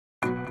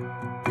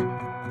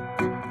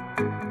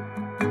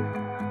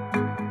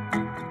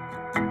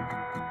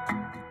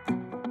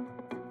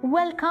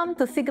Welcome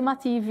to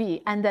SiGMA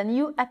TV and a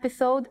new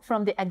episode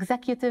from the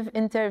Executive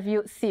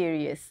Interview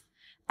series.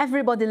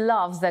 Everybody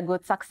loves a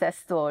good success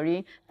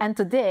story, and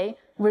today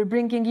we're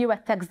bringing you a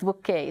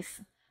textbook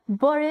case.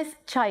 Boris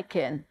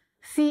Chaikin,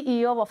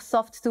 CEO of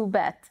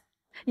Soft2Bet.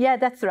 Yeah,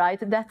 that's right,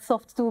 that's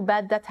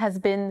Soft2Bet that has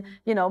been,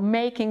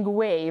 making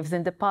waves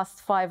in the past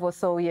 5 or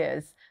so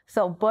years.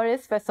 So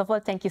Boris, first of all,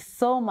 thank you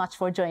so much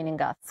for joining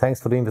us.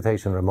 Thanks for the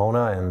invitation,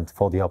 Ramona, and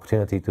for the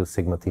opportunity to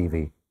SiGMA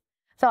TV.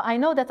 So I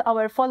know that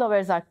our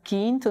followers are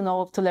keen to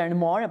learn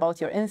more about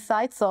your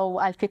insights, so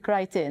I'll kick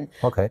right in.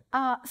 Okay.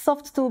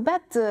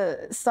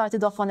 Soft2Bet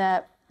started off on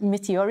a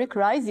meteoric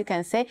rise, you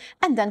can say,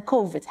 and then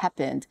COVID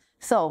happened.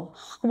 So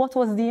what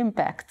was the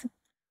impact?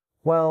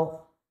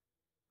 Well,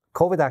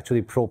 COVID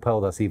actually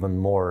propelled us even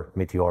more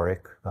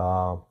meteoric.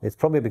 It's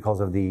probably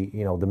because of the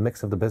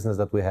mix of the business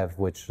that we have,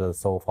 which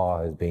so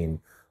far has been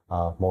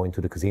more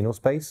into the casino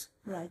space,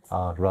 right,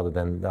 rather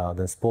than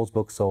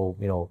sportsbook.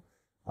 So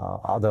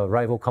other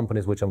rival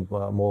companies which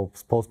are more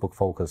sportsbook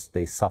focused,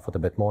 they suffered a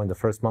bit more in the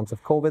first months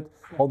of COVID.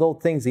 Right. Although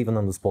things even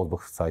on the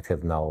sportsbook side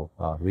have now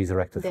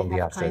resurrected from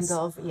the ashes.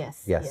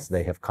 Yes,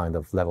 they have kind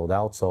of leveled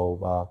out.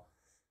 So,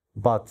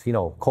 but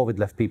COVID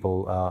left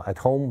people at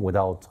home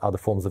without other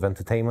forms of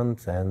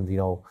entertainment, and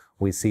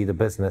we see the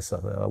business.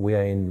 We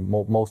are in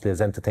mostly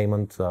as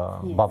entertainment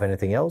above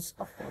anything else.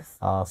 Of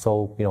course.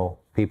 So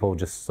people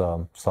just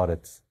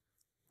started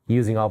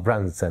using our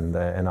brands and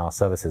our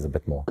services a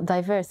bit more.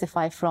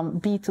 Diversify from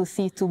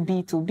B2C to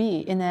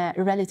B2B in a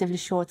relatively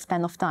short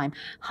span of time.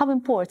 How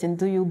important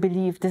do you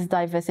believe this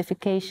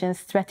diversification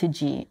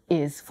strategy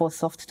is for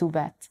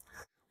Soft2Bet?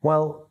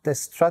 Well, the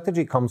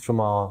strategy comes from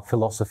our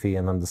philosophy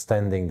and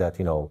understanding that,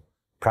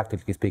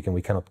 practically speaking,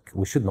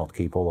 we should not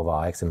keep all of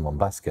our eggs in one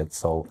basket.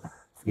 So,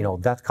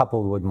 that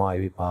coupled with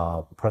my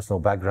personal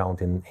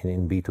background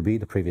in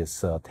B2B, the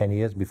previous 10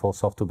 years before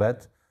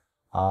Soft2Bet,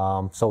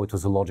 so it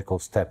was a logical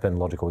step and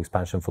logical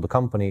expansion for the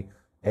company.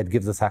 It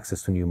gives us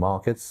access to new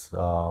markets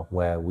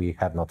where we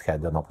have not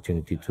had an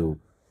opportunity to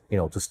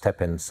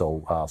step in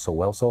so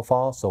well so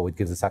far. So it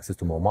gives us access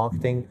to more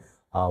marketing,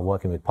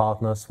 working with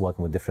partners,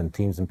 working with different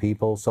teams and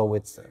people. So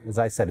it's, as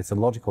I said, it's a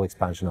logical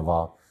expansion of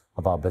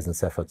our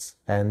business efforts,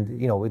 and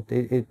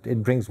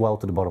it brings well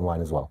to the bottom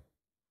line as well.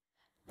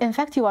 In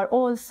fact, you are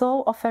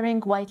also offering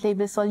white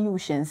label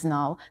solutions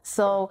now,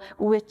 so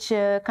which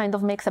kind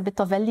of makes a bit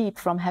of a leap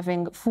from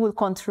having full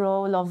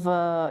control of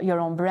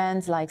your own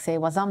brands, like say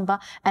Wazamba,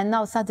 and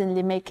now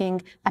suddenly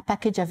making a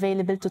package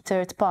available to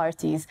third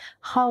parties.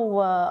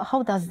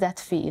 How does that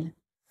feel?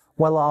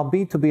 Well, our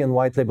B2B and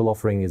white label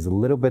offering is a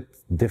little bit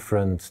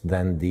different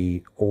than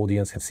the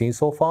audience have seen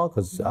so far,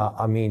 because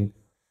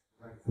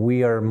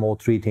we are more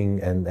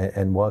treating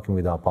and working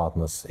with our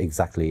partners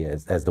exactly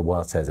as the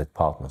word says it,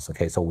 partners.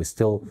 Okay, so we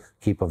still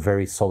keep a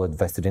very solid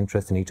vested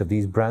interest in each of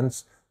these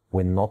brands.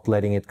 We're not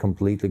letting it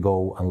completely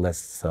go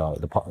unless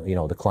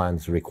the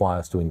client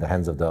requires to in the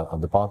hands of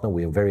the partner.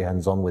 We are very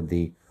hands-on with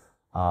the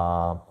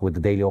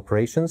daily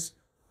operations.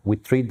 We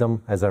treat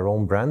them as our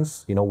own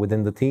brands,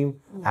 within the team.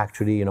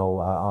 Actually,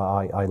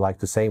 I like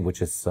to say,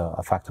 which is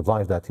a fact of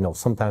life, that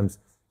sometimes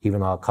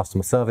even our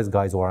customer service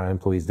guys or our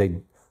employees,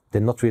 they're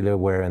not really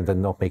aware and they're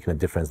not making a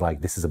difference. Like,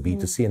 this is a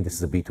B2C and this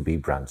is a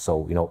B2B brand.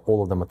 So,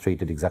 all of them are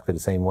treated exactly the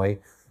same way,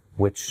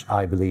 which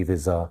I believe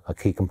is a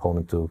key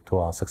component to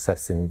our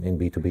success in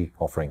B2B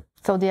offering.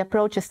 So the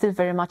approach is still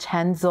very much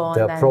hands-on?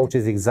 The approach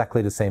is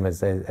exactly the same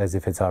as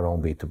if it's our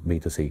own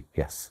B2C,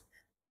 yes.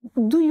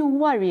 Do you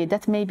worry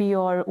that maybe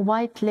your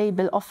white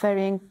label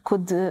offering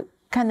could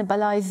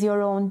cannibalize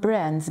your own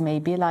brands,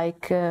 maybe,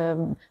 like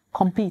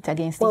compete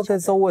against each other?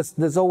 Well,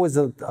 there's always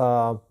an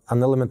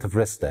element of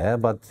risk there,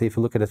 but if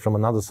you look at it from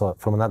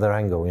another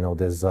angle,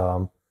 there's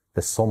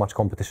so much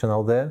competition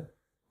out there,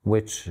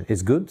 which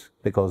is good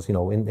because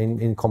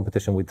in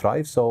competition we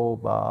thrive.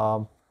 So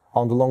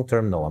on the long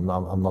term, no,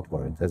 I'm not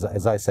worried.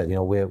 As I said,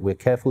 we're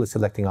carefully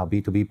selecting our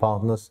B2B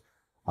partners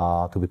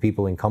to be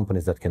people in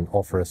companies that can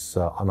offer us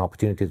an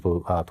opportunity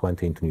to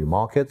enter into new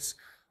markets.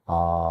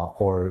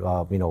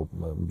 Or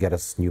get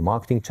us new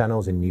marketing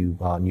channels and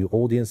new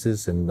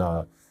audiences, and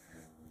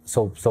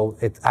so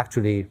it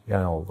actually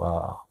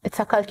it's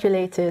a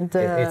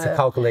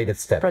calculated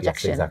step.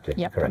 Projection. Yes, exactly.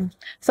 Yep. Correct.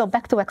 So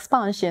back to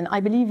expansion, I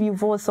believe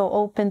you've also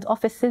opened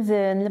offices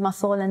in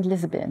Limassol and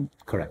Lisbon.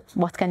 Correct.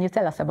 What can you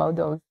tell us about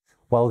those?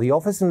 Well, the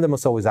office in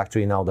Limassol is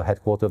actually now the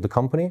headquarters of the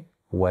company,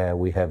 where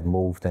we have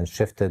moved and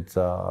shifted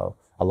a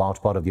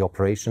large part of the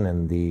operation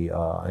and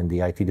the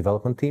IT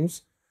development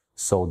teams.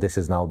 So this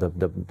is now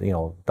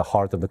the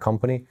heart of the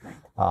company.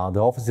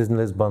 The offices in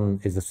Lisbon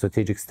is a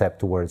strategic step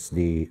towards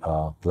the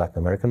Latin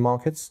American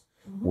markets.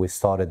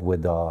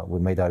 Mm-hmm. We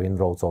made our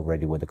inroads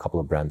already with a couple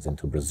of brands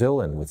into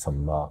Brazil, and with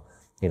some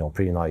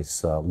pretty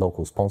nice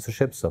local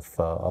sponsorships of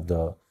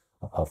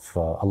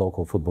a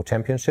local football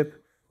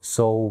championship.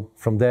 So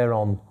from there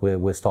on,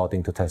 we're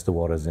starting to test the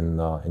waters in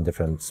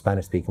different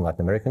Spanish-speaking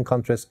Latin American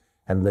countries,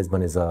 and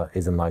Lisbon is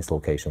a nice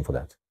location for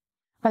that.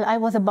 Well, I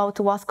was about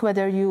to ask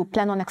whether you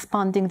plan on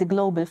expanding the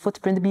global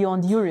footprint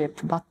beyond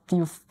Europe, but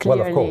you've clearly,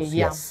 well, of course,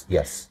 yes.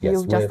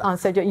 You just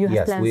answered. You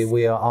have plans. Yes,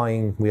 we are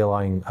eyeing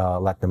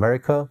Latin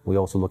America. We're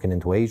also looking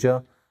into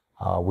Asia.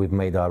 We've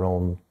made our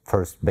own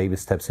first baby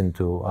steps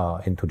into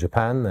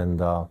Japan,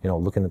 and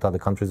looking at other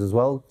countries as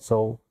well.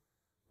 So,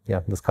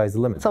 yeah, the sky's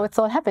the limit. So it's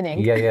all happening.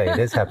 Yeah, it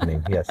is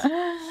happening. Yes.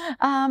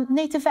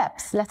 Native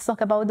apps. Let's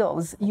talk about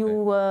those. You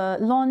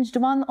launched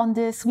one on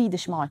the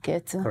Swedish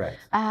market. Correct.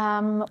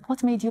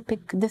 What made you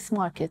pick this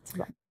market?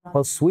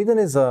 Well, Sweden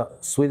is a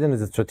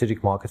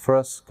strategic market for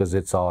us because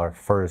it's our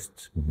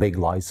first big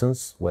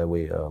license where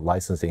we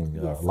licensed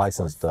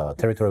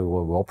territory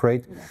where we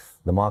operate. Yes.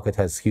 The market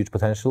has huge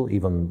potential,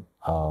 even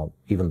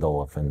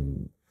though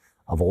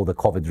of all the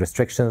COVID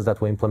restrictions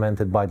that were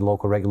implemented by the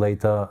local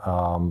regulator.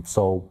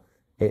 So,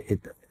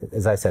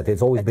 as I said,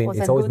 it's always been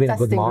a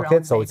good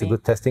market. So it's a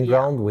good testing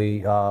ground.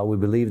 We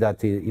believe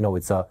that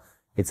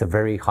it's a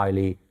very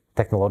highly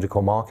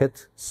technological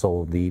market.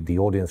 So the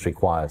audience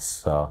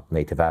requires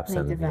native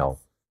apps.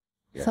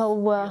 Yes.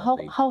 So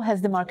how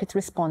has the market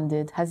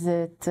responded? Has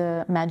it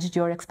matched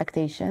your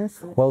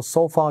expectations? Well,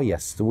 so far,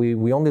 yes.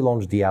 We only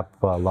launched the app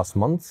last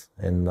month,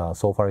 and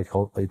so far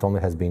it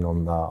only has been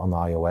on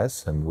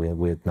iOS, and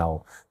we're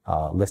now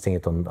listing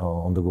it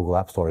on the Google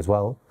App Store as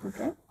well.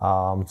 Okay.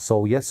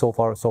 So yes, so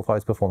far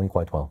it's performing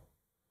quite well.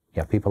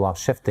 Yeah, people are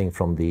shifting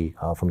from the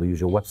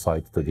usual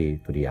website to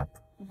the app.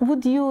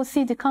 Would you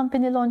see the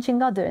company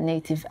launching other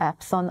native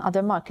apps on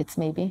other markets,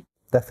 maybe?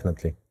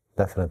 Definitely.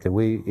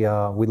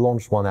 We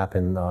launched one app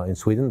in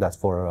Sweden. That's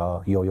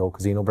for Yo-Yo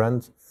Casino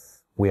brand.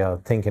 We are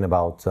thinking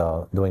about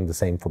doing the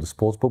same for the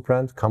sportsbook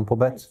brand,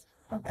 cannibalise.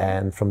 Okay.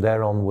 And from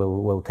there on,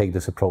 we'll take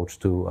this approach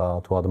to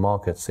other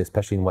markets,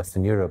 especially in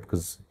Western Europe,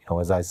 because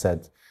as I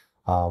said,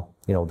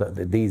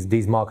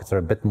 these markets are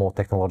a bit more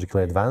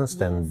technologically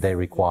advanced, and they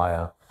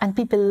require. And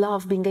people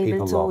love being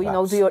able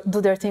to do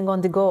their thing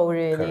on the go,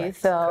 really. Correct.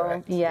 So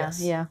Correct.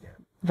 Yeah,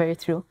 very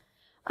true.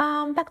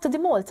 Back to the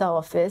Malta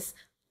office.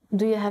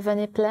 Do you have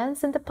any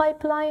plans in the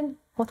pipeline?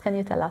 What can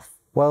you tell us?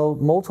 Well,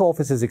 Malta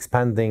office is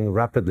expanding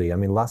rapidly. I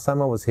mean, last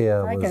time I was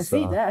here, I can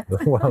see that.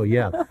 Well,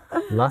 yeah.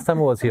 Last time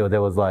I was here,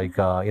 there was like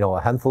a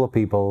handful of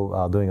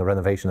people doing a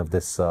renovation of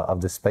this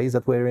space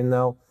that we're in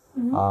now.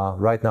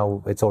 Mm-hmm. Right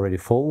now, it's already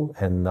full,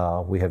 and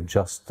we have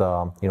just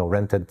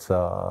rented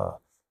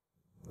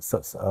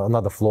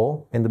another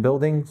floor in the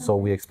building. So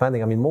we're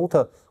expanding. I mean,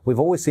 Malta. We've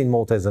always seen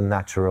Malta as a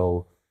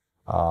natural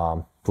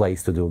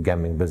place to do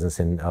gambling business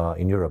in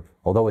Europe,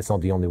 although it's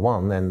not the only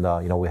one, and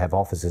we have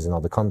offices in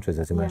other countries,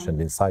 as you mentioned,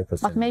 in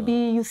Cyprus. But maybe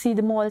you see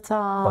the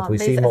Malta. But we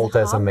see Malta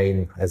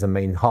as a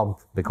main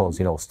hub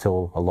because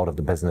still a lot of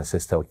the business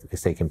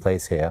is taking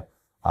place here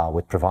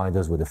with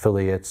providers, with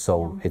affiliates.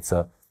 So it's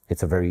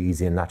a very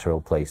easy and natural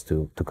place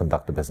to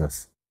conduct the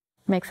business.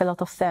 Makes a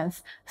lot of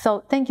sense.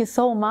 So thank you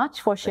so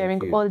much for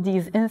sharing all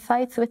these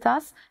insights with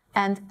us,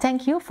 and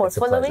thank you for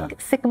following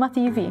SiGMA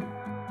TV.